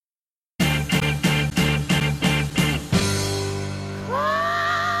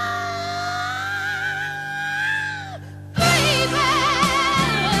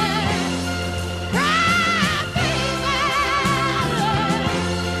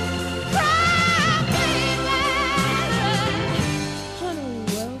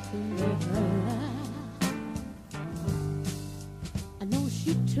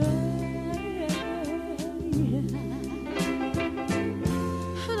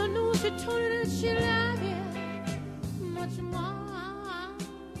she told her that she loved you much more than I did.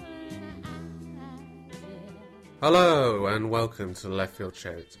 Hello and welcome to the Left Field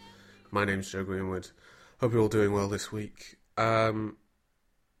Shout. My name's Joe Greenwood. Hope you're all doing well this week. It's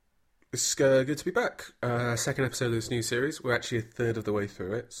good to be back. Second episode of this new series. We're actually a third of the way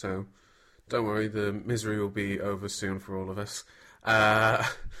through it, so don't worry, the misery will be over soon for all of us.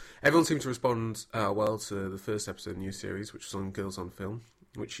 Everyone seemed to respond well to the first episode of the new series, which was on Girls on Film,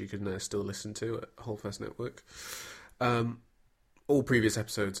 which you can still listen to at Holdfast Network. All previous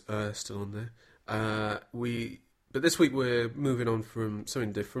episodes are still on there. But this week we're moving on from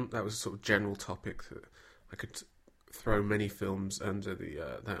something different. That was a sort of general topic that I could throw many films under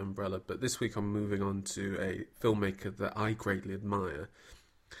that umbrella. But this week I'm moving on to a filmmaker that I greatly admire.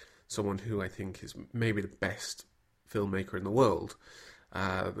 Someone who I think is maybe the best filmmaker in the world.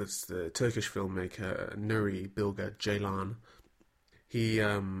 That's the Turkish filmmaker Nuri Bilge Ceylan. He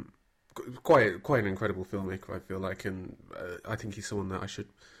quite an incredible filmmaker, I feel like, and I think he's someone that I should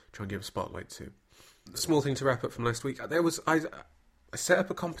try and give a spotlight to. A small thing to wrap up from last week. I set up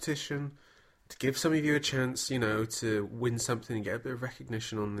a competition to give some of you a chance, to win something and get a bit of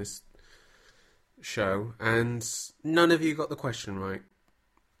recognition on this show, and none of you got the question right.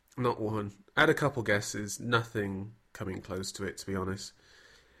 Not one. I had a couple guesses, nothing coming close to it, to be honest.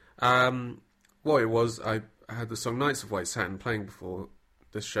 What it was, I had the song Knights of White Satin playing before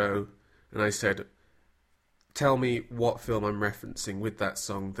the show, and I said, tell me what film I'm referencing with that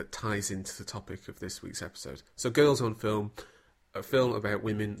song that ties into the topic of this week's episode. So Girls on Film, a film about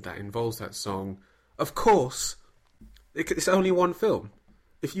women that involves that song. Of course, it's only one film.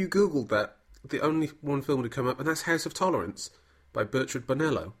 If you Googled that, the only one film would come up, and that's House of Tolerance by Bertrand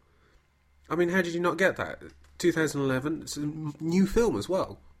Bonello. I mean, how did you not get that? 2011, it's a new film as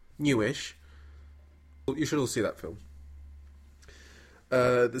well. Newish. You should all see that film.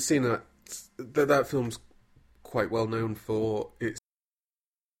 The scene that film's quite well known for, it's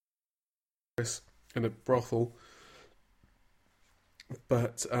in a brothel,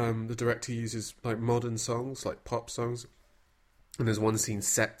 but the director uses like modern songs, like pop songs, and there's one scene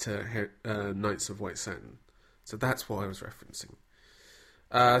set to Knights of White Satin, so that's what I was referencing.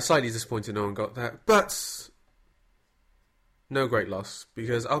 Slightly disappointed no one got that, but no great loss,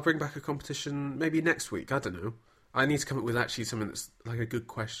 because I'll bring back a competition maybe next week, I don't know. I need to come up with actually something that's like a good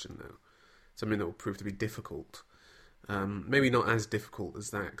question though. Something that will prove to be difficult. Maybe not as difficult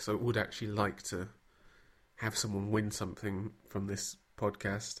as that, because I would actually like to have someone win something from this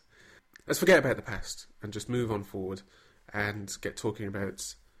podcast. Let's forget about the past and just move on forward and get talking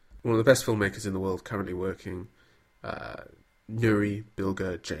about one of the best filmmakers in the world currently working, Nuri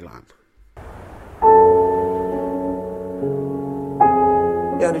Bilge Ceylan.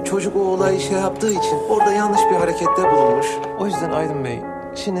 Yani çocuk o olayı yaptığı için orada yanlış bir harekette bulunmuş. O yüzden Aydın Bey,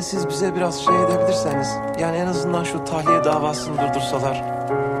 şimdi siz bize biraz edebilirseniz, yani en azından şu tahliye davasını durdursalar.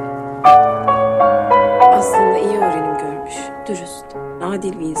 Aslında iyi öğrenim görmüş, dürüst,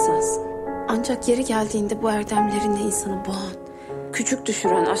 adil bir insansın. Ancak yeri geldiğinde bu erdemlerinle insanı boğan, küçük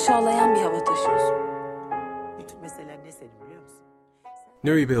düşüren, aşağılayan bir hava taşıyorsun. Mesela ne senin biliyor musun?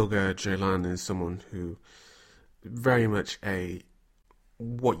 Nuri Bilge Ceylan is someone who very much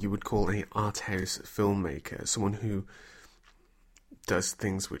what you would call an art house filmmaker, someone who does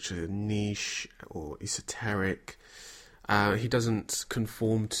things which are niche or esoteric. He doesn't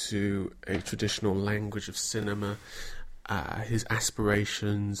conform to a traditional language of cinema. His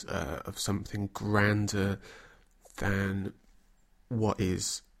aspirations of something grander than what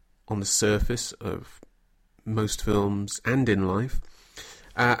is on the surface of most films and in life.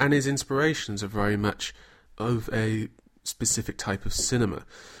 And his inspirations are very much of a specific type of cinema.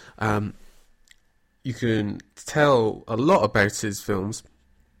 You can tell a lot about his films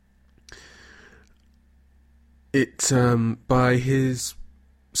by his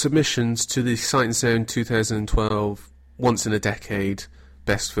submissions to the Sight and Sound 2012 Once in a Decade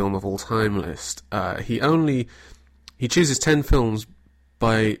Best Film of All Time list. He chooses 10 films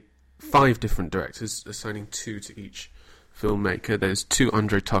by 5 different directors, assigning 2 to each filmmaker. There's 2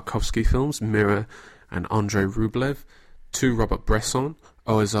 Andrei Tarkovsky films, Mirror and Andrei Rublev, 2 Robert Bresson,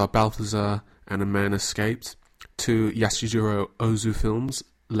 Oazar Balthazar and A Man Escaped, 2 Yasujiro Ozu films,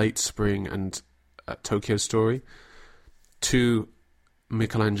 Late Spring and Tokyo Story, 2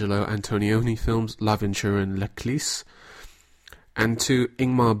 Michelangelo Antonioni films, L'Avventura and L'Eclisse, and 2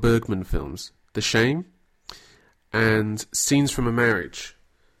 Ingmar Bergman films, The Shame and Scenes from a Marriage,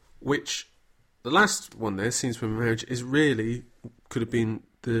 which, the last one there, Scenes from a Marriage, is really, could have been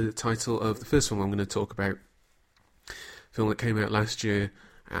the title of the first film I'm going to talk about. A film that came out last year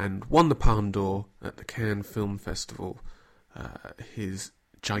and won the Palme d'Or at the Cannes Film Festival. His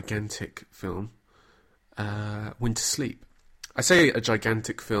gigantic film, Winter Sleep. I say a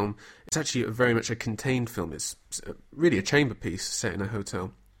gigantic film, it's actually very much a contained film. It's really a chamber piece set in a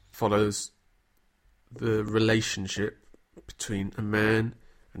hotel. Follows the relationship between a man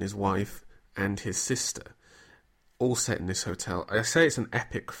and his wife and his sister, all set in this hotel. I say it's an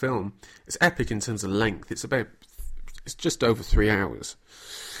epic film. It's epic in terms of length. It's just over 3 hours.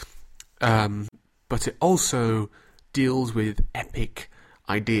 But it also deals with epic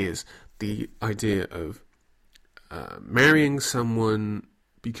ideas. The idea of marrying someone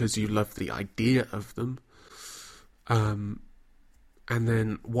because you love the idea of them. And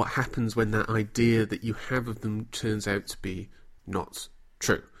then what happens when that idea that you have of them turns out to be not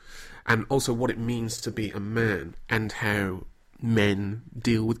true. And also what it means to be a man and how men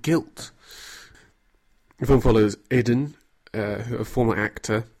deal with guilt. The film follows Eden, a former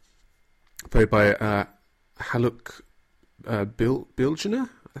actor, played by Haluk Bilginer,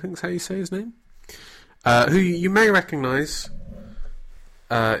 I think is how you say his name, who you may recognise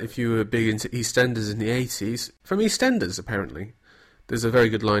if you were big into EastEnders in the 80s, from EastEnders apparently. There's a very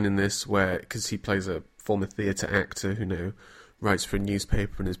good line in this where, because he plays a former theatre actor who now writes for a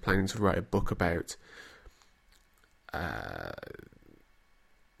newspaper and is planning to write a book about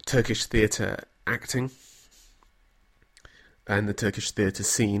Turkish theatre acting and the Turkish theatre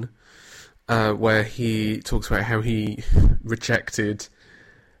scene, where he talks about how he rejected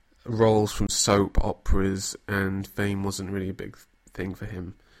roles from soap operas and fame wasn't really a big thing for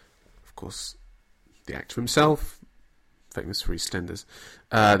him. Of course, the actor himself, famous for EastEnders.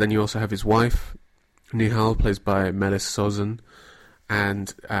 Then you also have his wife, Nihal, played by Melis Sozen,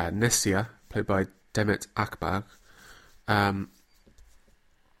 and Nesia, played by Demet Akbag,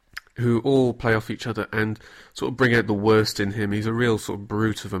 who all play off each other and sort of bring out the worst in him. He's a real sort of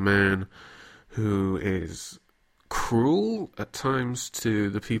brute of a man who is cruel at times to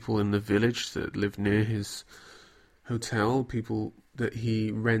the people in the village that live near his hotel, people that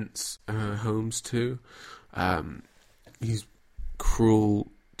he rents homes to. He's cruel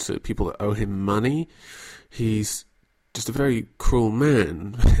to people that owe him money. He's just a very cruel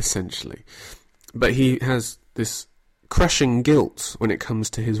man, essentially. But he has this crushing guilt when it comes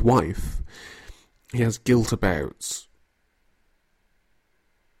to his wife. He has guilt about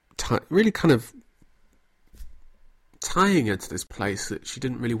really kind of tying her to this place that she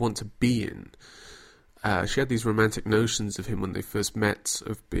didn't really want to be in. She had these romantic notions of him when they first met,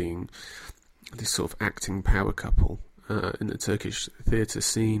 of being this sort of acting power couple in the Turkish theatre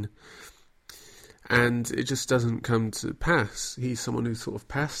scene. And it just doesn't come to pass. He's someone who's sort of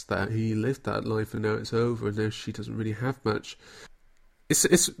past that. He lived that life and now it's over, and now she doesn't really have much.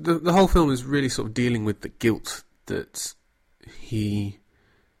 The whole film is really sort of dealing with the guilt that he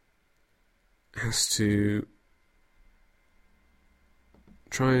has to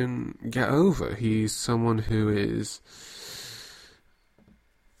try and get over. He's someone who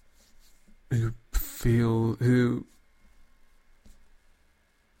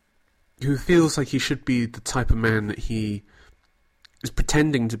feels like he should be the type of man that he is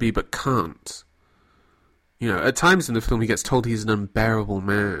pretending to be but can't. You know, at times in the film he gets told he's an unbearable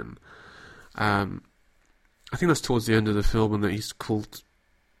man. I think that's towards the end of the film, and that he's called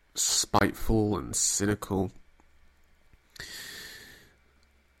spiteful and cynical.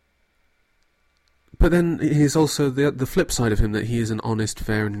 But then he's also the flip side of him, that he is an honest,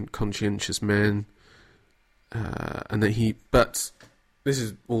 fair and conscientious man. But this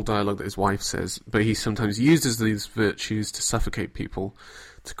is all dialogue that his wife says, but he sometimes uses these virtues to suffocate people,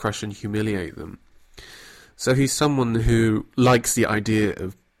 to crush and humiliate them. So he's someone who likes the idea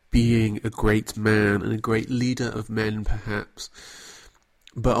of being a great man and a great leader of men, perhaps,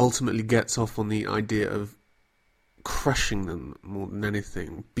 but ultimately gets off on the idea of crushing them more than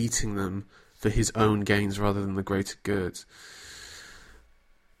anything, beating them for his own gains rather than the greater good.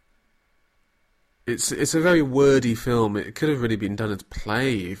 It's a very wordy film. It could have really been done as a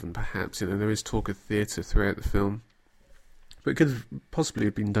play, even, perhaps. You know, there is talk of theatre throughout the film, but it could have possibly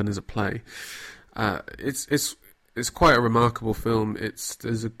been done as a play. It's quite a remarkable film.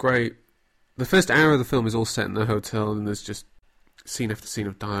 The first hour of the film is all set in the hotel, and there's just scene after scene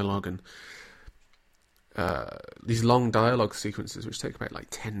of dialogue, and these long dialogue sequences which take about like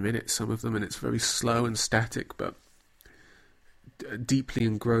 10 minutes, some of them, and it's very slow and static, but deeply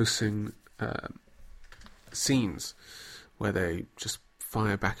engrossing scenes where they just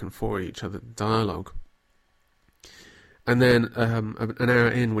fire back and forth at each other, dialogue. And then an hour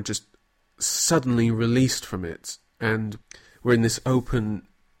in, we're just suddenly released from it, and we're in this open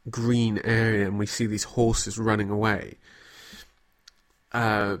green area, and we see these horses running away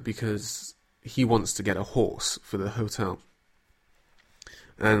because he wants to get a horse for the hotel.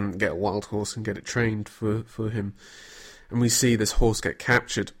 and get a wild horse and get it trained for him. And we see this horse get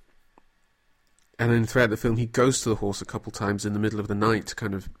captured. And then throughout the film, he goes to the horse a couple times in the middle of the night to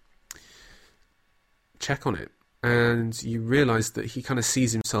kind of check on it. And you realise that he kind of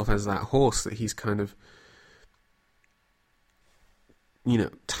sees himself as that horse, that he's kind of, you know,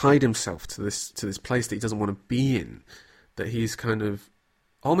 tied himself to this place that he doesn't want to be in, that he's kind of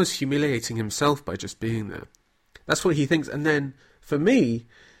almost humiliating himself by just being there. That's what he thinks. And then, for me,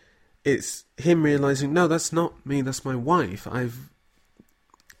 it's him realising, no, that's not me, that's my wife. I've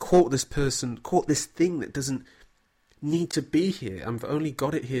caught this thing that doesn't need to be here. I've only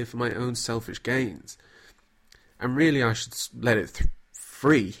got it here for my own selfish gains. And really, I should let it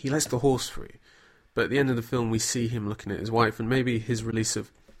free. He lets the horse free. But at the end of the film, we see him looking at his wife, and maybe his release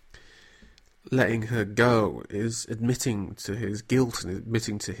of letting her go is admitting to his guilt and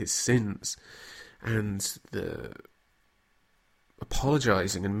admitting to his sins, and the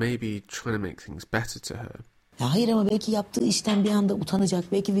apologising and maybe trying to make things better to her. Ya hayır ama belki yaptığı işten bir anda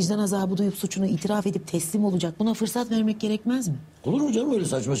utanacak. Belki vicdan azabı duyup suçunu itiraf edip teslim olacak. Buna fırsat vermek gerekmez mi? Olur mu canım öyle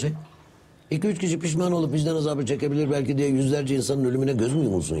saçma şey? 2-3 kişi pişman olup vicdan azabı çekebilir belki diye yüzlerce insanın ölümüne göz mü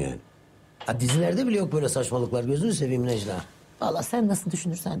yumulsun yani? Ha, dizilerde bile yok böyle saçmalıklar. Gözünü seveyim Necla. Vallahi sen nasıl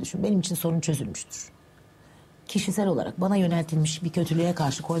düşünürsen düşün. Benim için sorun çözülmüştür. Kişisel olarak bana yöneltilmiş bir kötülüğe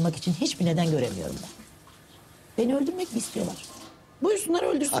karşı koymak için hiçbir neden göremiyorum ben. Beni öldürmek mi istiyorlar? Buyursunlar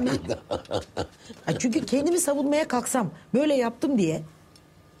öldürsünler. Çünkü kendimi savunmaya kalksam böyle yaptım diye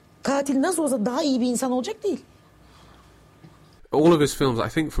katil nasıl olsa daha iyi bir insan olacak değil. All of his films, I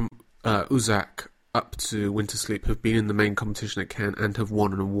think from Uzak up to Winter Sleep, have been in the main competition at Cannes and have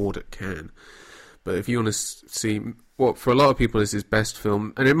won an award at Cannes. But if you want to see what for a lot of people is his best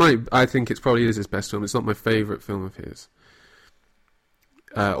film, and I think it probably is his best film. It's not my favourite film of his,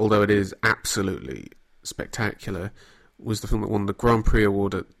 although it is absolutely spectacular. Was the film that won the Grand Prix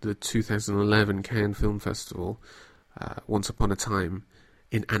Award at the 2011 Cannes Film Festival, Once Upon a Time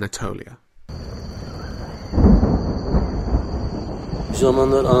in Anatolia. Bir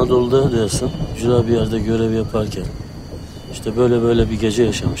zamanlar Anadolu'da dersin, ücra bir yerde görev yaparken işte böyle bir gece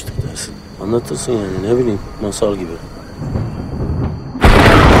yaşamıştık dersin. Anlatırsın yani, ne bileyim, masal gibi.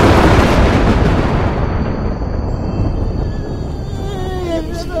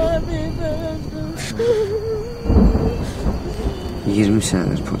 ...20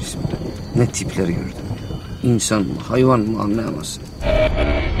 senedir polisim ben. Ne tipleri gördüm. İnsan mı, hayvan mı anlayamazsın.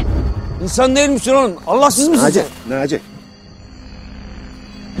 İnsan değil misin oğlum? Allahsız mısın sen? Naci.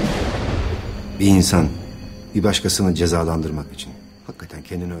 Bir insan bir başkasını cezalandırmak için hakikaten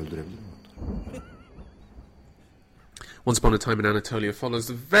kendini öldürebilir mi? Once Upon a Time in Anatolia follows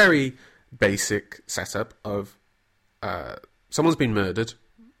the very basic setup of someone's been murdered.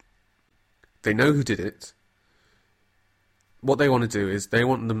 They know who did it. What they want to do is they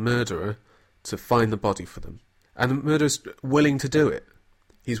want the murderer to find the body for them. And the murderer's willing to do it.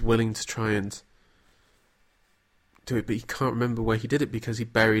 He's willing to try and do it, but he can't remember where he did it because he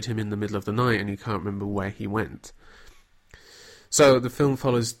buried him in the middle of the night and he can't remember where he went. So the film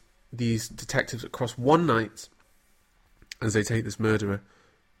follows these detectives across one night as they take this murderer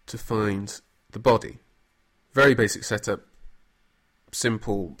to find the body. Very basic setup,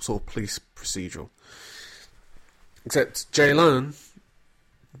 simple sort of police procedural. Except Ceylan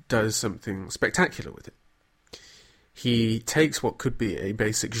does something spectacular with it. He takes what could be a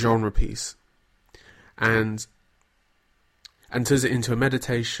basic genre piece and turns it into a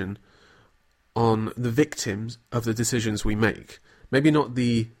meditation on the victims of the decisions we make. Maybe not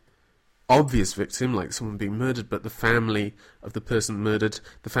the obvious victim, like someone being murdered, but the family of the person murdered,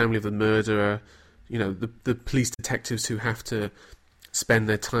 the family of the murderer, you know, the police detectives who have to spend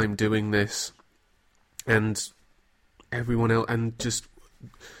their time doing this, and everyone else, and just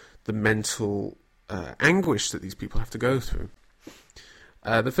the mental anguish that these people have to go through.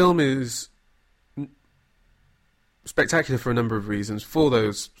 The film is spectacular for a number of reasons, for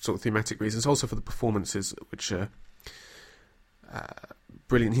those sort of thematic reasons, also for the performances, which are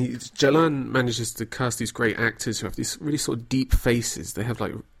brilliant. Ceylan manages to cast these great actors who have these really sort of deep faces. They have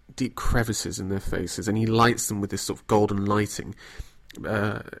like deep crevices in their faces, and he lights them with this sort of golden lighting.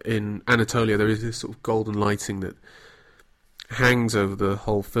 In Anatolia, there is this sort of golden lighting that hangs over the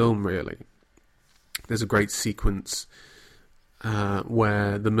whole film, really. There's a great sequence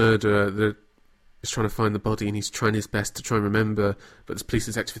where the murderer is trying to find the body, and he's trying his best to try and remember, but this police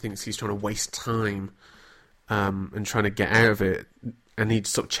detective thinks he's trying to waste time and trying to get out of it, and he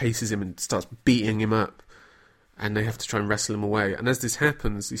sort of chases him and starts beating him up, and they have to try and wrestle him away. And as this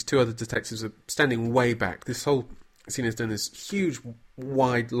happens, these two other detectives are standing way back. This whole scene is done this huge,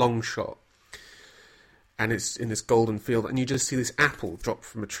 wide, long shot, and it's in this golden field, and you just see this apple drop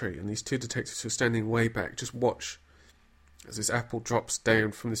from a tree, and these two detectives who are standing way back just watch as this apple drops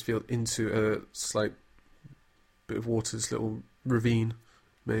down from this field into a slight bit of water, this little ravine,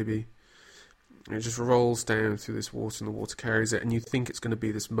 maybe. And it just rolls down through this water, and the water carries it, and you think it's going to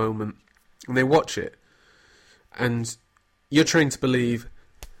be this moment. And they watch it, and you're trained to believe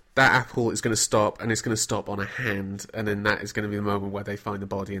that apple is going to stop, and it's going to stop on a hand, and then that is going to be the moment where they find the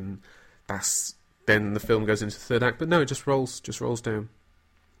body, and then the film goes into the third act. But no, it just rolls down.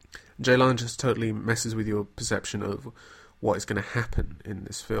 Ceylan just totally messes with your perception of what is going to happen in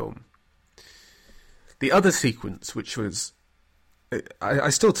this film. The other sequence, which was... I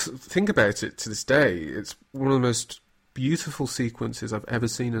still think about it to this day. It's one of the most beautiful sequences I've ever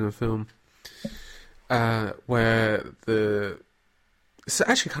seen in a film, where it's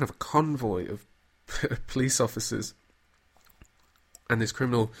actually kind of a convoy of police officers and this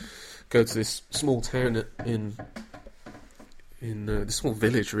criminal go to this small town in this small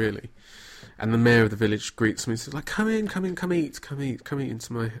village, really. And the mayor of the village greets me and says, like, come eat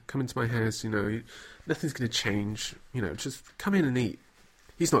into my house, you know, nothing's going to change, you know, just come in and eat.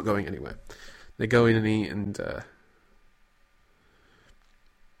 He's not going anywhere. They go in and eat, and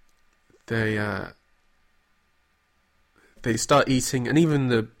they start eating, and even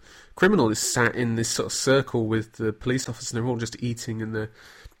the criminal is sat in this sort of circle with the police officer, and they're all just eating, and they're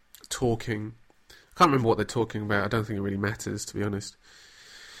talking. I can't remember what they're talking about. I don't think it really matters, to be honest.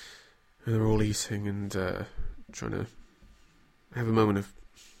 And they're all eating and trying to have a moment of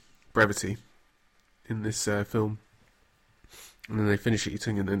brevity in this film. And then they finish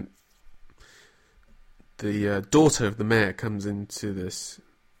eating, and then the daughter of the mayor comes into this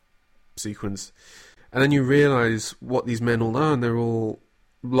sequence. And then you realise what these men all are, and they're all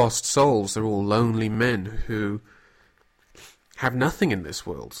lost souls. They're all lonely men who have nothing in this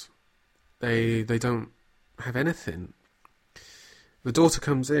world. They don't have anything. The daughter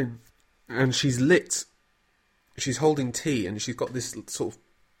comes in, and she's lit. She's holding tea, and she's got this sort of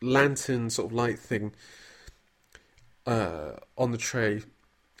lantern sort of light thing on the tray,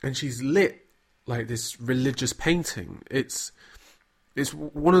 and she's lit like this religious painting. It's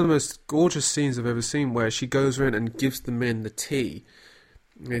one of the most gorgeous scenes I've ever seen, where she goes around and gives the men the tea.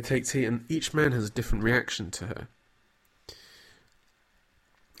 They take tea, and each man has a different reaction to her.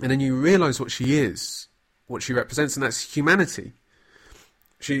 And then you realise what she is, what she represents, and that's humanity.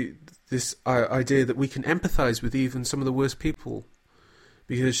 This idea that we can empathise with even some of the worst people,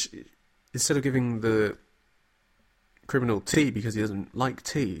 because instead of giving the criminal tea because he doesn't like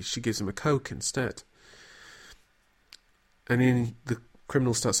tea, she gives him a Coke instead. And then the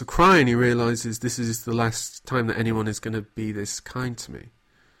criminal starts to cry, and he realises this is the last time that anyone is going to be this kind to me,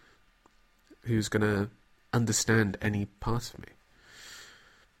 who's going to understand any part of me.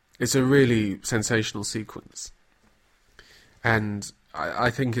 It's a really sensational sequence, and I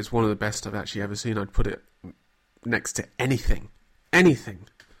think it's one of the best I've actually ever seen. I'd put it next to anything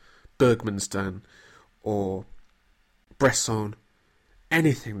Bergman's done, or Bresson,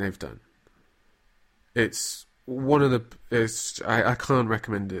 anything they've done. It's one of the... I can't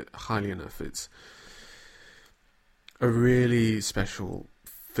recommend it highly enough. It's a really special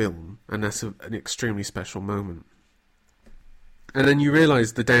film, and that's an extremely special moment. And then you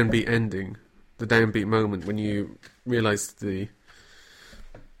realise the downbeat ending, the downbeat moment, when you realise the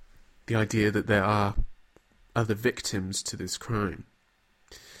idea that there are other victims to this crime,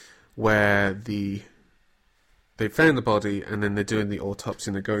 where they found the body, and then they're doing the autopsy,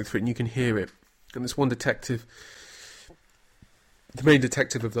 and they're going through it, and you can hear it. And this one detective, the main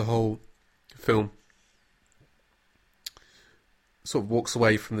detective of the whole film, sort of walks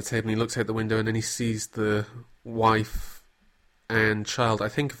away from the table, and he looks out the window, and then he sees the wife and child, I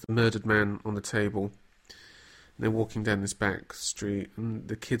think, of the murdered man on the table. And they're walking down this back street, and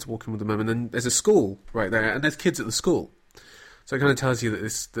the kid's walking with the mum, and then there's a school right there, and there's kids at the school. So it kind of tells you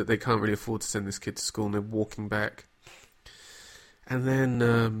that they can't really afford to send this kid to school, and they're walking back. And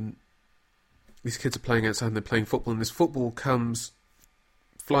then these kids are playing outside, and they're playing football, and this football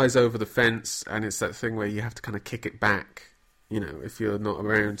flies over the fence, and it's that thing where you have to kind of kick it back, you know, if you're not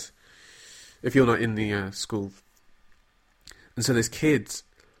around, if you're not in the school. And so this kid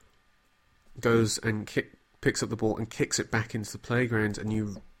goes and picks up the ball and kicks it back into the playground, and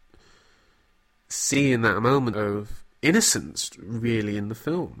you see in that moment of innocence, really, in the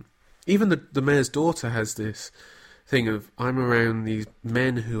film. Even the mayor's daughter has this thing of, I'm around these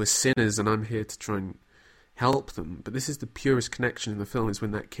men who are sinners, and I'm here to try and help them. But this is the purest connection in the film, is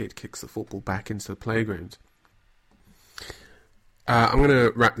when that kid kicks the football back into the playground. I'm going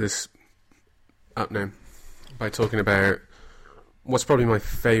to wrap this up now by talking about what's probably my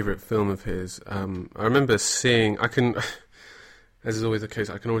favourite film of his. I remember seeing... as is always the case,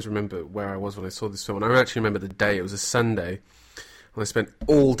 I can always remember where I was when I saw this film. And I actually remember the day. It was a Sunday. And I spent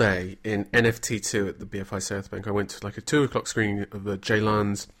all day in NFT2 at the BFI South Bank. I went to like a 2 o'clock screening of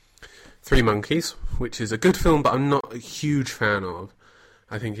Ceylan's Three Monkeys, which is a good film, but I'm not a huge fan of.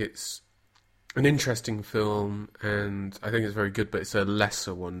 I think it's an interesting film, and I think it's very good, but it's a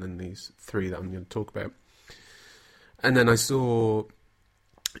lesser one than these three that I'm going to talk about. And then I saw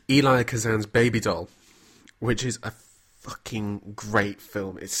Elia Kazan's Baby Doll, which is a fucking great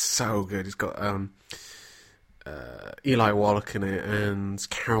film. It's so good. It's got Eli Wallach in it and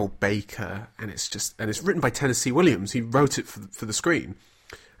Carol Baker, and it's written by Tennessee Williams. He wrote it for the screen,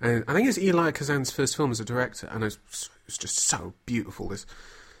 and I think it's Elia Kazan's first film as a director, and it's just so beautiful. This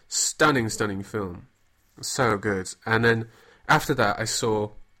stunning film, so good. And then after that, I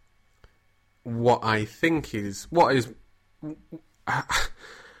saw I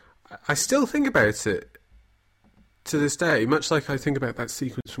still think about it to this day, much like I think about that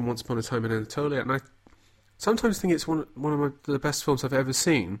sequence from Once Upon a Time in Anatolia, and I sometimes think it's one of the best films I've ever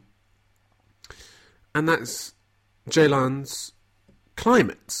seen, and that's Ceylan's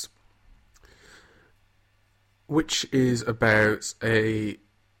Climax, which is about a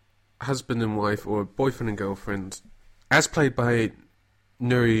husband and wife, or boyfriend and girlfriend, as played by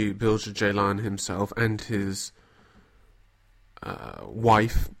Nuri Bilge Ceylan himself and his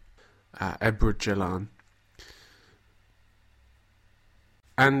wife, Ebru Ceylan.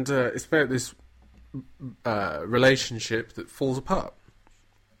 And it's about this relationship that falls apart.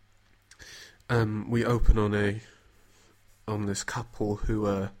 We open on this couple who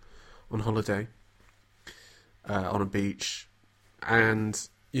are on holiday on a beach, and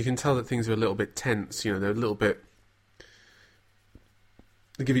you can tell that things are a little bit tense. You know, they're a little bit...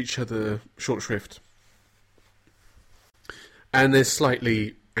 They give each other short shrift. And they're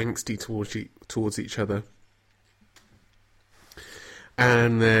slightly angsty towards each other.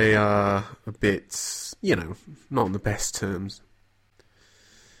 And they are a bit, not on the best terms.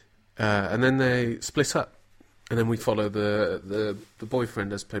 And then they split up. And then we follow the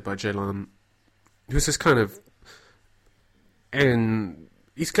boyfriend, as played by Ceylan, who's this kind of... And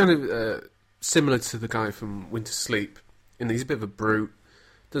he's kind of similar to the guy from Winter Sleep, in that he's a bit of a brute,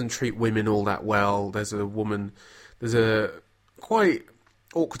 doesn't treat women all that well. There's a quite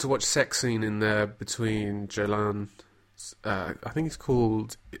awkward to watch sex scene in there between Ceylan... I think he's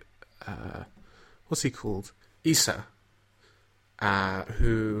called... what's he called? Issa.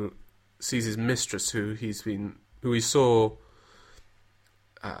 Who sees his mistress, who he saw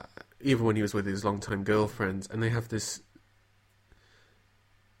even when he was with his longtime girlfriend, and they have this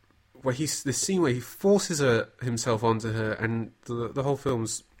scene where he forces himself onto her, and the whole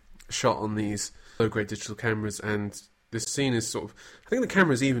film's shot on these low-grade digital cameras, and this scene is sort of... I think the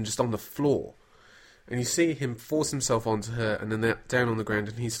camera's even just on the floor, and you see him force himself onto her, and then they're down on the ground,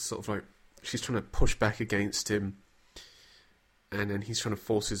 and he's sort of like... She's trying to push back against him, and then he's trying to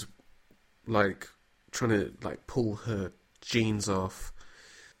force his... trying to pull her jeans off.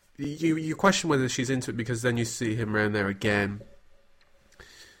 You question whether she's into it, because then you see him around there again.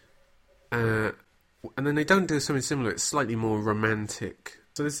 And then they don't do something similar. It's slightly more romantic.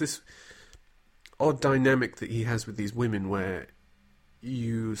 So there's this odd dynamic that he has with these women where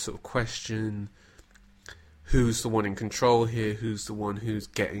you sort of question who's the one in control here, who's the one who's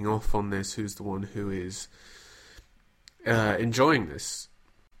getting off on this, who's the one who is enjoying this.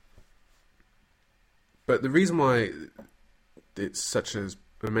 But the reason why it's such an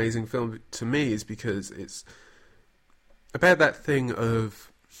amazing film to me is because it's about that thing of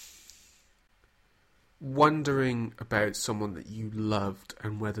wondering about someone that you loved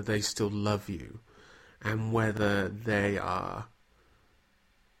and whether they still love you, and whether they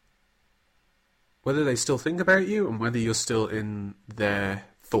still think about you, and whether you're still in their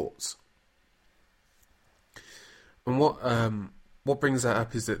thoughts. And what brings that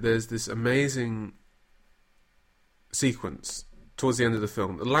up is that there's this amazing sequence towards the end of the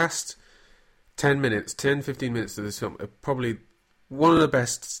film. The last 15 minutes of this film are probably one of the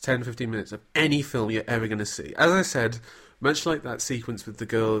best 10-15 minutes of any film you're ever going to see. As I said, much like that sequence with the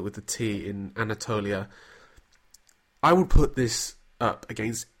girl with the tea in Anatolia, I would put this up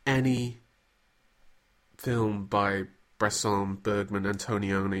against any film by Bresson, Bergman,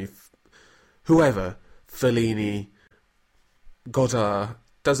 Antonioni, whoever, Fellini, Godard,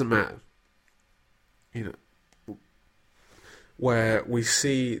 doesn't matter. Where we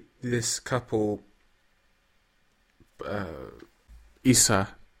see this couple, Issa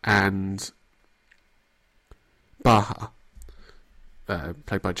and Baha,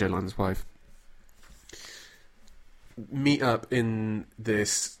 played by Ceylan's wife, meet up in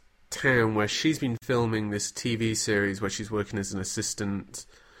this town where she's been filming this TV series where she's working as an assistant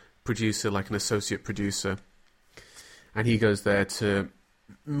producer, like an associate producer. And he goes there to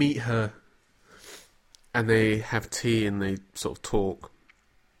meet her, and they have tea and they sort of talk.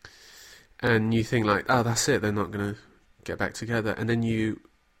 And you think like, oh, that's it, they're not going to get back together. And then you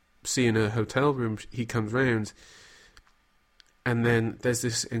see in a hotel room, he comes round, and then there's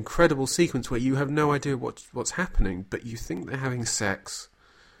this incredible sequence where you have no idea what's happening, but you think they're having sex.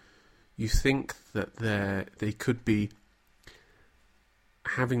 You think that they could be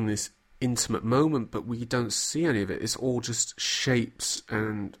having this intimate moment, but we don't see any of it. It's all just shapes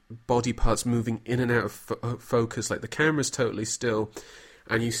and body parts moving in and out of focus. Like the camera's totally still,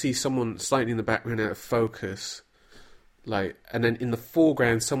 and you see someone slightly in the background out of focus. Like, and then in the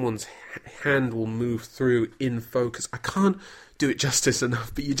foreground, someone's hand will move through in focus. I can't do it justice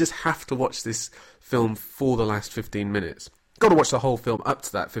enough, but you just have to watch this film for the last 15 minutes. Got to watch the whole film up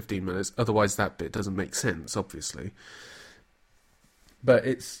to that 15 minutes, otherwise that bit doesn't make sense, obviously. But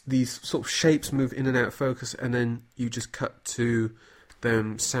it's these sort of shapes move in and out of focus, and then you just cut to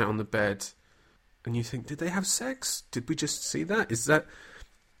them sat on the bed, and you think, did they have sex? Did we just see that? Is that...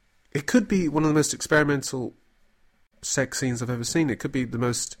 It could be one of the most experimental sex scenes I've ever seen. It could be the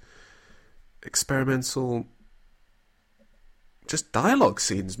most experimental just dialogue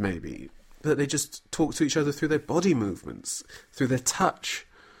scenes, maybe. That they just talk to each other through their body movements, through their touch.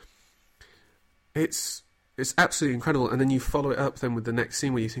 It's absolutely incredible. And then you follow it up then with the next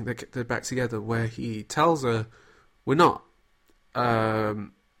scene where you think they're back together, where he tells her, we're not. Where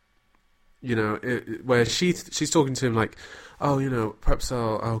she's talking to him like, oh, perhaps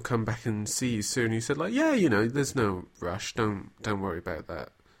I'll come back and see you soon. He said like, yeah, there's no rush. Don't worry about that.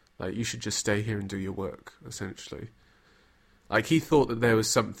 Like, you should just stay here and do your work, essentially. Like, he thought that there was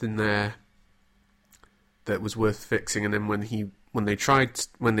something there that was worth fixing, and then when they tried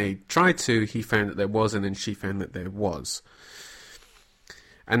to, he found that there was, and then she found that there was.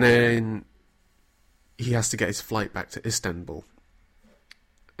 And then he has to get his flight back to Istanbul.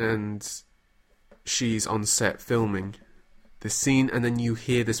 And she's on set filming this scene, and then you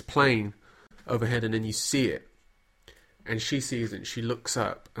hear this plane overhead, and then you see it. And she sees it, and she looks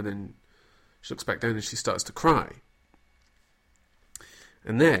up, and then she looks back down, and she starts to cry.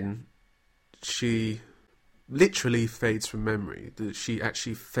 And then she literally fades from memory. She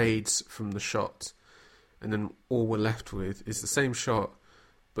actually fades from the shot. And then all we're left with is the same shot,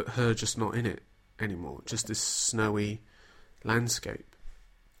 but her just not in it anymore. Just this snowy landscape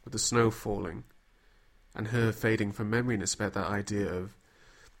with the snow falling and her fading from memory. And it's about that idea of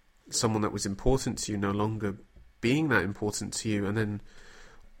someone that was important to you no longer being that important to you, and then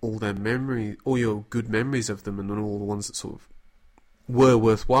all their memory, all your good memories of them, and then all the ones that sort of were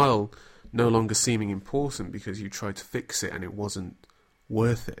worthwhile no longer seeming important because you tried to fix it and it wasn't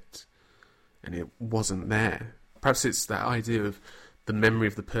worth it and it wasn't there. Perhaps it's that idea of the memory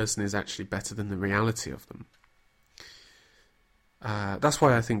of the person is actually better than the reality of them. That's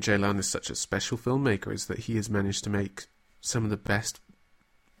why I think Jay Lown is such a special filmmaker, is that he has managed to make some of the best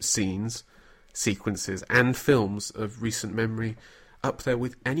scenes, sequences and films of recent memory up there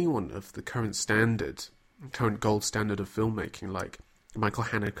with anyone of the current gold standard of filmmaking, like Michael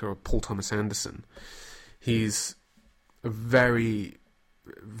Haneke or Paul Thomas Anderson. He's a very,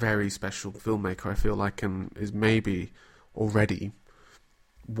 very special filmmaker, I feel like, and is maybe already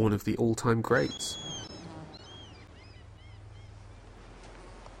one of the all-time greats.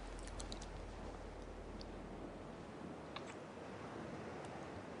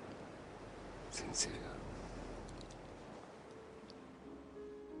 Seni seviyorum.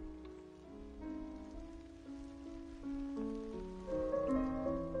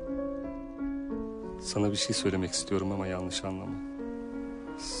 Sana bir şey söylemek istiyorum ama yanlış anlama.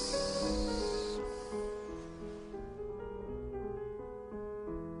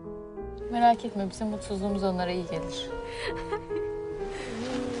 Merak etme, bizim mutsuzluğumuz onlara iyi gelir.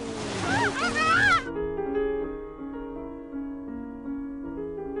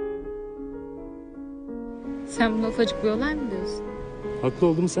 Sen buna ufacık bir olay mı diyorsun? Haklı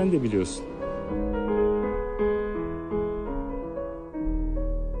olduğumu sen de biliyorsun.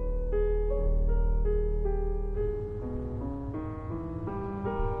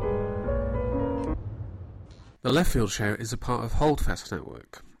 The Left Field Show is a part of Holdfast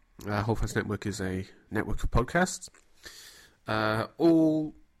Network. Holdfast Network is a network of podcasts,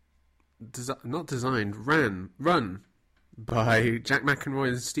 all run by Jack McEnroy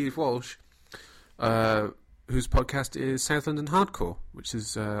and Steve Walsh, whose podcast is South London Hardcore, which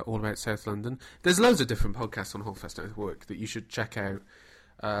is all about South London. There's loads of different podcasts on Holdfast Network that you should check out,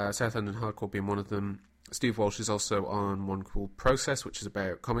 South London Hardcore being one of them. Steve Walsh is also on one called Process, which is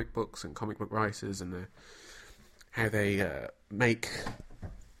about comic books and comic book writers and how they make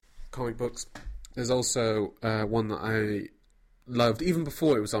comic books. There's also one that I loved even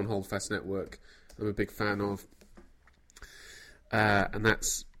before it was on Holdfast Network. I'm a big fan of, and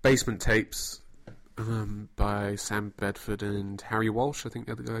that's Basement Tapes by Sam Bedford and Harry Walsh, I think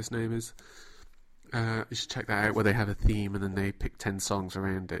the other guy's name is. You should check that out, where they have a theme and then they pick 10 songs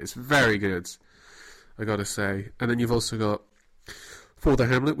around it. It's very good, I gotta say. And then you've also got For the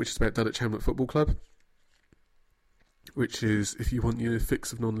Hamlet, which is about Dulwich Hamlet Football Club, which is, if you want your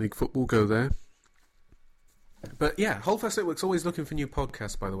fix of non-league football, go there. But yeah, Holdfast Network's always looking for new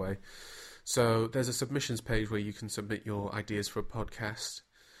podcasts, by the way. So there's a submissions page where you can submit your ideas for a podcast.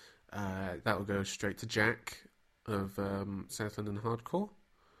 That will go straight to Jack of South London Hardcore.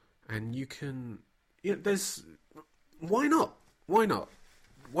 And you can... there's... Why not? Why not?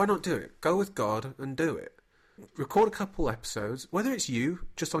 Why not do it? Go with God and do it. Record a couple episodes, whether it's you,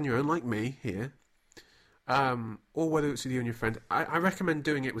 just on your own, like me, here, or whether it's with you and your friend. I recommend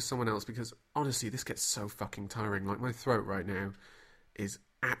doing it with someone else because, honestly, this gets so fucking tiring. Like, my throat right now is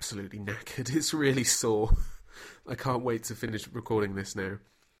absolutely knackered. It's really sore. I can't wait to finish recording this now.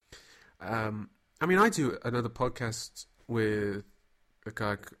 I mean, I do another podcast with a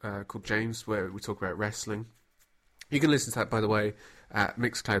guy called James where we talk about wrestling. You can listen to that, by the way, at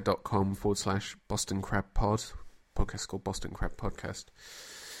mixcloud.com/Boston Crab Pod. Podcast called Boston Crab Podcast.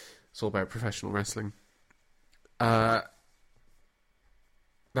 It's all about professional wrestling. That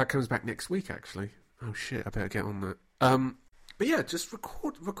comes back next week, actually. Oh shit, I better get on that. But yeah, just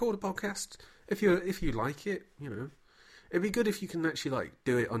record a podcast if you like it. It'd be good if you can actually like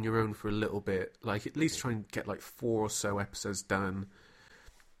do it on your own for a little bit. Like at least try and get like 4 or so episodes done,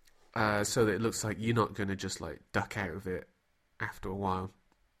 so that it looks like you're not going to just like duck out of it after a while.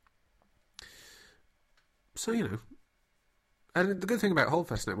 So and the good thing about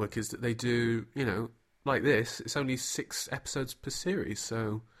Holdfast Network is that they do like this. It's only 6 episodes per series,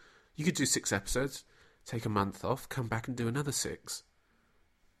 so you could do 6 episodes, take a month off, come back and do another 6.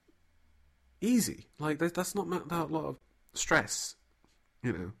 Easy. Like that's not that lot of stress,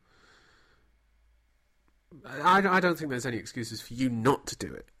 I don't think there's any excuses for you not to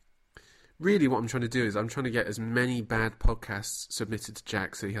do it. Really, what I'm trying to do is I'm trying to get as many bad podcasts submitted to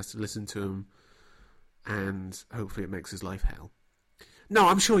Jack so he has to listen to them, and hopefully it makes his life hell. No,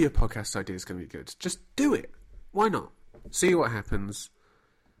 I'm sure your podcast idea is going to be good. Just do it. Why not? See what happens.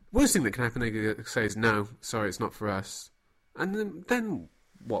 Worst thing that can happen, they say, is no, sorry, it's not for us. And then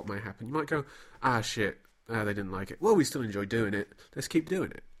what might happen? You might go, shit, they didn't like it. Well, we still enjoy doing it. Let's keep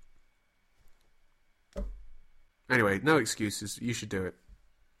doing it. Anyway, no excuses. You should do it.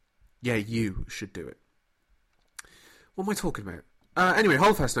 Yeah, you should do it. What am I talking about? Anyway,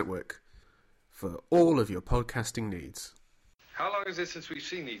 Holdfast Network. For all of your podcasting needs. How long is it since we've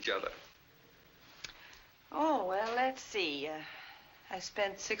seen each other? Oh, well, let's see. I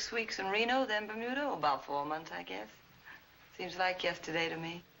spent 6 weeks in Reno, then Bermuda. About 4 months, I guess. Seems like yesterday to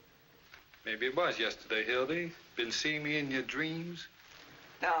me. Maybe it was yesterday, Hildy. Been seeing me in your dreams?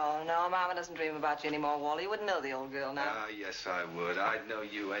 No, Mama doesn't dream about you anymore, Wally. You wouldn't know the old girl now. Yes, I would. I'd know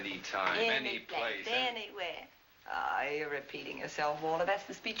you any time, any place. Anywhere. You're repeating yourself, Walter. That's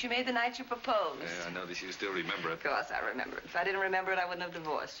the speech you made the night you proposed. Yeah, I notice you still remember it. Of course I remember it. If I didn't remember it, I wouldn't have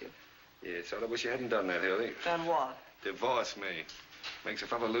divorced you. Yeah, so I wish you hadn't done that, Hildy. Done what? Divorce me. Makes a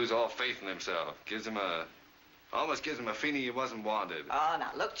fella lose all faith in himself. Almost gives him a feeling he wasn't wanted. Oh,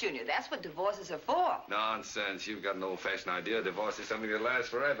 now, look, Junior, that's what divorces are for. Nonsense. You've got an old-fashioned idea. Divorce is something that lasts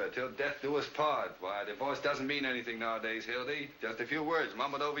forever, till death do us part. Why, divorce doesn't mean anything nowadays, Hildy. Just a few words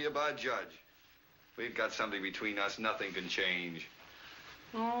mumbled over you by a judge. We've got something between us nothing can change.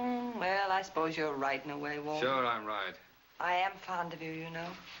 Well, I suppose you're right in a way, Walter. Sure, I'm right. I am fond of you, you know.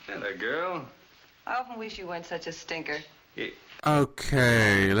 Hello, girl. I often wish you weren't such a stinker. Yeah.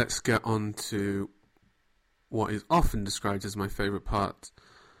 Okay, let's get on to what is often described as my favourite part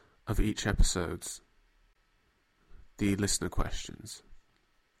of each episode. The listener questions.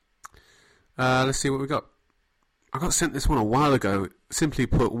 Let's see what we got. I got sent this one a while ago. Simply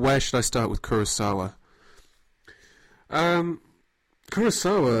put, where should I start with Kurosawa?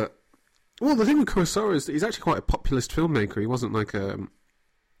 Kurosawa... Well, the thing with Kurosawa is that he's actually quite a populist filmmaker. He wasn't like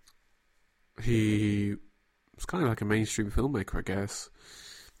he was kind of like a mainstream filmmaker, I guess.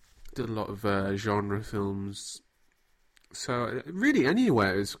 Did a lot of genre films. So, really,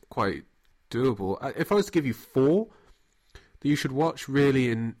 anywhere is quite doable. If I was to give you 4 that you should watch,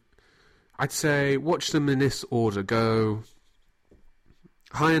 really, I'd say watch them in this order. Go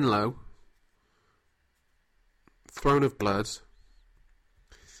High and Low, Throne of Blood,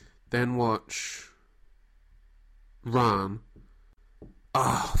 then watch Ran.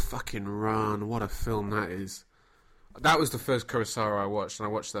 Oh, fucking Ran. What a film that is. That was the first Kurosawa I watched,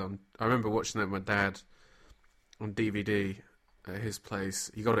 and I remember watching it with my dad on DVD at his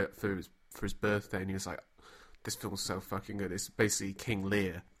place. He got it for his birthday, and he was like, this film's so fucking good. It's basically King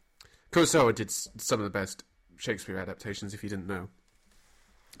Lear. Kurosawa did some of the best Shakespeare adaptations, if you didn't know.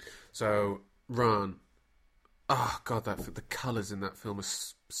 So, Ran. Oh, God, the colours in that film are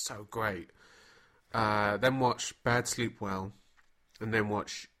so great. Then watch Bad Sleep Well, and then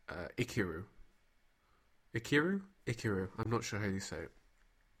watch Ikiru. Ikiru? I'm not sure how you say it.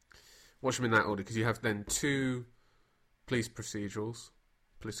 Watch them in that order, because you have then 2 police procedurals,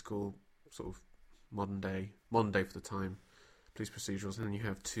 political, sort of modern day for the time, police procedurals, and then you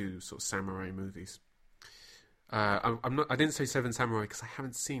have 2 sort of samurai movies. I didn't say Seven Samurai because I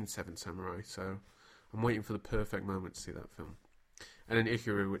haven't seen Seven Samurai, so I'm waiting for the perfect moment to see that film. And then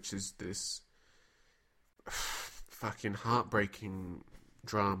Ikiru, which is this fucking heartbreaking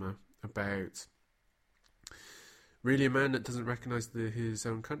drama about really a man that doesn't recognise his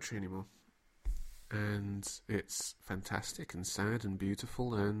own country anymore. And it's fantastic and sad and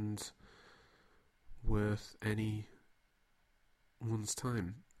beautiful and worth anyone's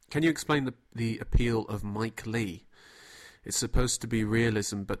time. Can you explain the appeal of Mike Leigh? It's supposed to be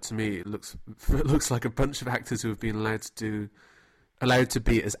realism, but to me it looks like a bunch of actors who have been allowed to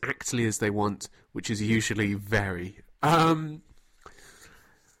be as actly as they want, which is usually very. I mean,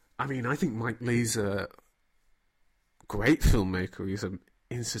 I think Mike Leigh's a great filmmaker. He's an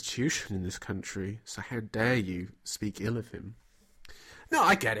institution in this country, so how dare you speak ill of him? No,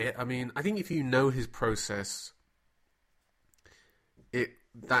 I get it. I mean, I think if you know his process,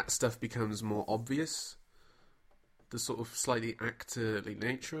 that stuff becomes more obvious, the sort of slightly actorly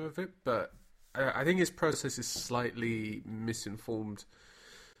nature of it, but I think his process is slightly misinformed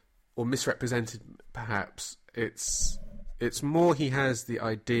or misrepresented, perhaps. It's more he has the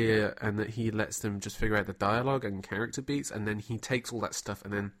idea and that he lets them just figure out the dialogue and character beats, and then he takes all that stuff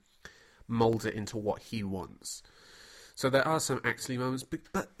and then moulds it into what he wants. So there are some actly moments,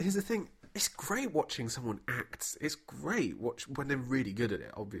 but here's the thing. It's great watching someone act. It's great when they're really good at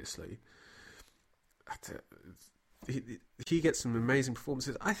it, obviously. He gets some amazing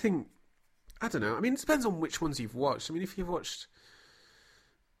performances. I don't know. I mean, it depends on which ones you've watched. I mean, if you've watched...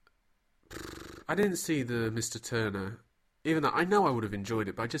 I didn't see the Mr. Turner, even though I know I would have enjoyed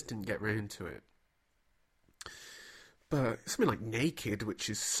it, but I just didn't get round to it. But something like Naked, which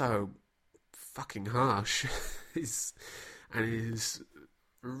is so fucking harsh, is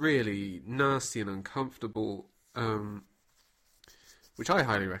really nasty and uncomfortable, which I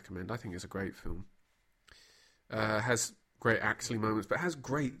highly recommend. I think it's a great film. Has great acting moments, but has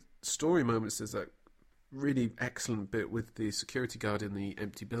great story moments. There's that really excellent bit with the security guard in the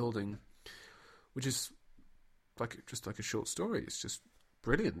empty building, which is just like a short story. It's just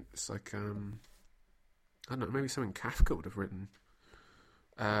brilliant. It's like I don't know, maybe something Kafka would have written.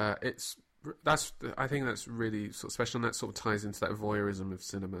 I think that's really sort of special, and that sort of ties into that voyeurism of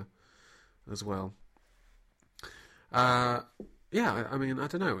cinema as well. Yeah, I mean, I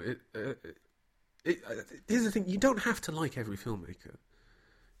don't know. Here's the thing: you don't have to like every filmmaker.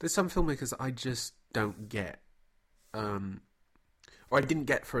 There's some filmmakers that I just don't get, or I didn't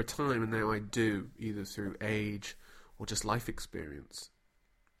get for a time, and now I do, either through age or just life experience.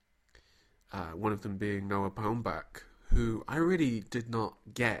 One of them being Noah Baumbach, who I really did not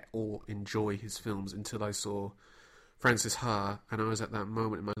get or enjoy his films until I saw Frances Ha, and I was at that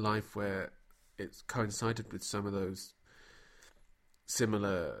moment in my life where it coincided with some of those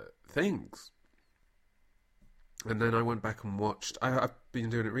similar things. And then I went back and watched... I've been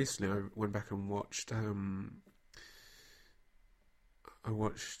doing it recently. I went back and watched... I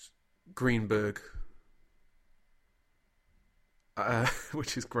watched Greenberg,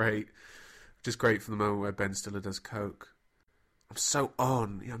 which is great. Just great for the moment where Ben Stiller does coke. I'm so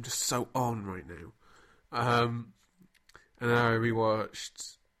on. Yeah, I'm just so on right now. And then I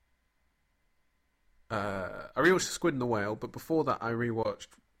rewatched The Squid and the Whale, but before that I rewatched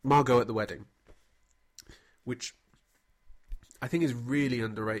Margot at the Wedding, which I think is really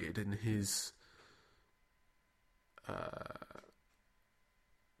underrated in his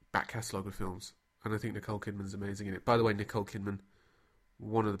back catalogue of films. And I think Nicole Kidman's amazing in it. By the way, Nicole Kidman,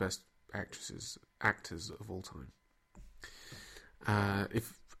 one of the best actors of all time.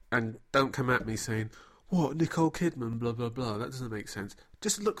 And don't come at me saying, what, Nicole Kidman, blah blah blah, that doesn't make sense.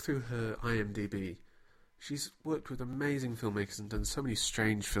 Just look through her IMDb. She's worked with amazing filmmakers and done so many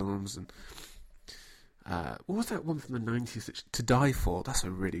strange films. And what was that one from the 90s, To Die For? That's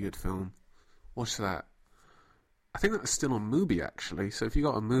a really good film. Watch that. I think that's still on Mubi, actually, so if you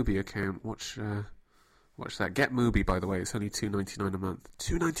got a Mubi account, watch Watch that. Get Mubi, by the way. It's only $2.99 a month.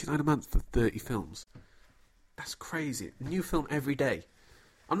 $2.99 a month for 30 films. That's crazy. New film every day.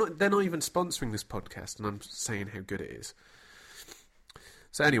 They're not even sponsoring this podcast, and I'm saying how good it is.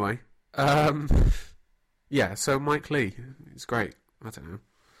 So anyway, yeah. So Mike Leigh, it's great. I don't know.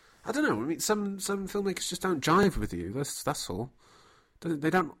 I mean, some filmmakers just don't jive with you. That's all.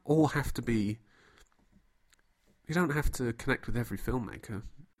 They don't all have to be. You don't have to connect with every filmmaker,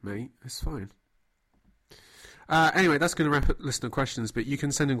 mate. It's fine. Anyway, that's going to wrap up listener questions, but you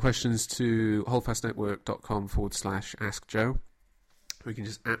can send in questions to holdfastnetwork.com/askjoe. Or you can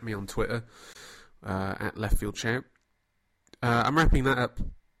just @ me on Twitter, at leftfieldshout. I'm wrapping that up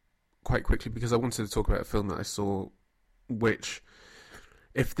quite quickly because I wanted to talk about a film that I saw, which,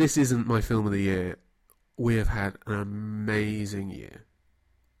 if this isn't my film of the year, we have had an amazing year.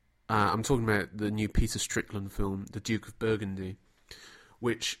 I'm talking about the new Peter Strickland film, The Duke of Burgundy,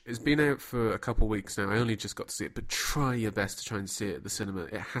 which has been out for a couple of weeks now. I only just got to see it, but try your best to try and see it at the cinema.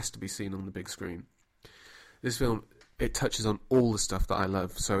 It has to be seen on the big screen. This film, it touches on all the stuff that I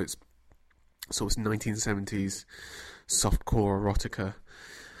love. So it's 1970s softcore erotica,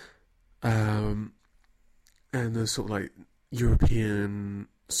 and there's sort of like European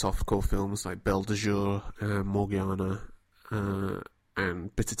softcore films like Belle de Jour, Morgiana,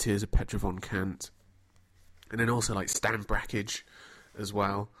 and Bitter Tears of Petra von Kant, and then also like Stan Brakhage as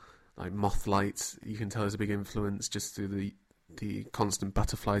well, like Mothlight. You can tell there's a big influence just through the constant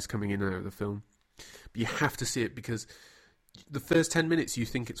butterflies coming in and out of the film. But you have to see it because the first 10 minutes you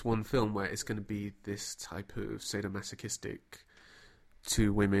think it's one film where it's going to be this type of sadomasochistic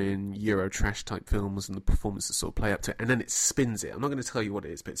two women Euro trash type films and the performances sort of play up to it, and then it spins it. I'm not going to tell you what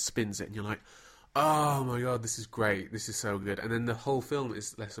it is, but it spins it and you're like, oh my god, this is great, this is so good. And then the whole film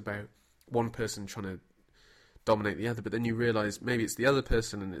is less about one person trying to dominate the other, but then you realise maybe it's the other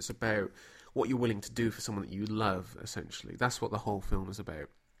person and it's about what you're willing to do for someone that you love, essentially. That's what the whole film is about.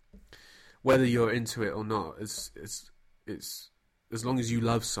 Whether you're into it or not, it's as long as you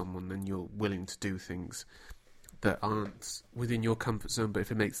love someone, then you're willing to do things that aren't within your comfort zone, but if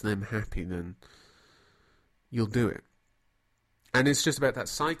it makes them happy, then you'll do it. And it's just about that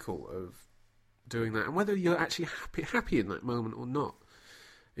cycle of doing that, and whether you're actually happy in that moment or not.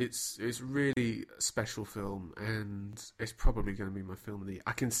 It's really a special film, and it's probably going to be my film of the year.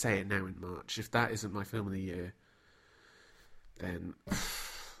 I can say it now in March. If that isn't my film of the year, then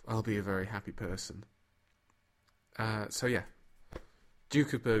I'll be a very happy person. So yeah,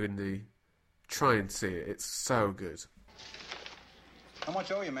 Duke of Burgundy, try and see it. It's so good. How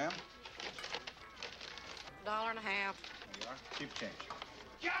much owe you, ma'am? $1.50. There you are. Cheap change.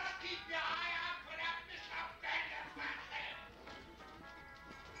 Just keep your eye out for that Mr.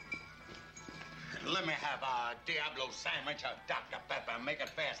 Let me have a Diablo sandwich, a Dr. Pepper. Make it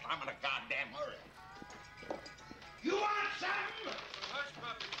fast. I'm in a goddamn hurry. You want something? Hush,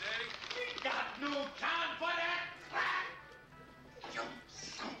 puppy, Daddy. We got no time for that crap. You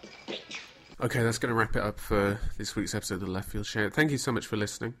son of a bitch. Okay, that's going to wrap it up for this week's episode of the Left Field Shout. Thank you so much for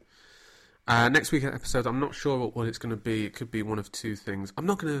listening. Next week's episode, I'm not sure what it's going to be. It could be one of two things. I'm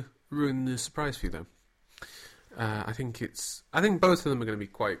not going to ruin the surprise for you, though. I think both of them are going to be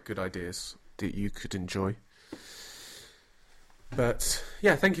quite good ideas that you could enjoy. But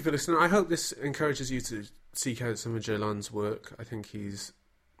yeah, thank you for listening. I hope this encourages you to seek out some of Jolan's work. I think he's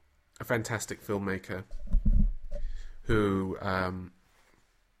a fantastic filmmaker who,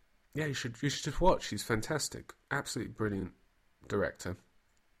 yeah, you should just watch. He's fantastic, absolutely brilliant director.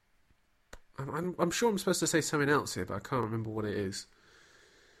 I'm sure I'm supposed to say something else here, but I can't remember what it is.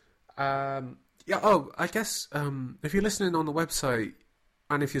 Yeah. Oh, I guess if you're listening on the website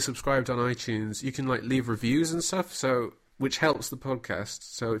and if you're subscribed on iTunes, you can like leave reviews and stuff. So which helps the podcast.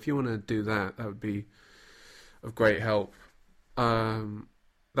 So if you want to do that, that would be of great help. That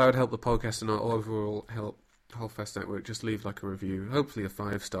would help the podcast and overall help Holdfast Network. Just leave like a review, hopefully a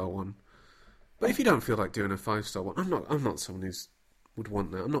 5-star one. But if you don't feel like doing a 5-star one, I'm not someone who would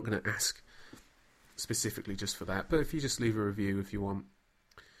want that. I'm not going to ask specifically just for that. But if you just leave a review if you want,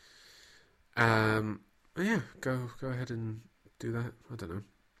 yeah, go ahead and do that. I don't know.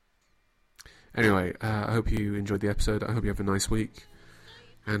 Anyway, I hope you enjoyed the episode. I hope you have a nice week,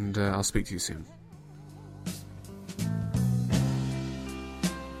 and I'll speak to you soon.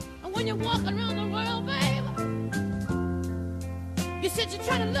 And when you're walking around the world, babe, you said you're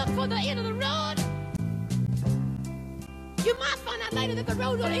trying to look for the end of the road. You might find out later that the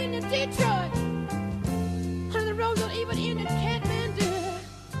road don't end in Detroit, and the road don't even end in Kathmandu.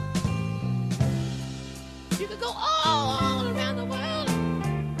 You could go all around the world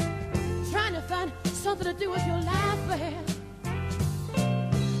trying to find something to do with your life, babe.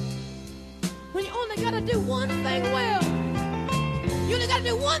 When you only got a gotta do one thing well. You only gotta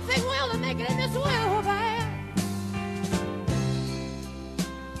do one thing well to make it in this world, man.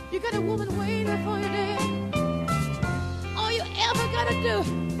 You got a woman waiting for you there. All you ever gotta do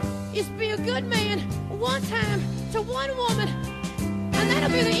is be a good man one time to one woman, and that'll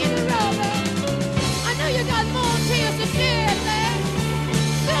be the end of the road, man. I know you got more tears to shed.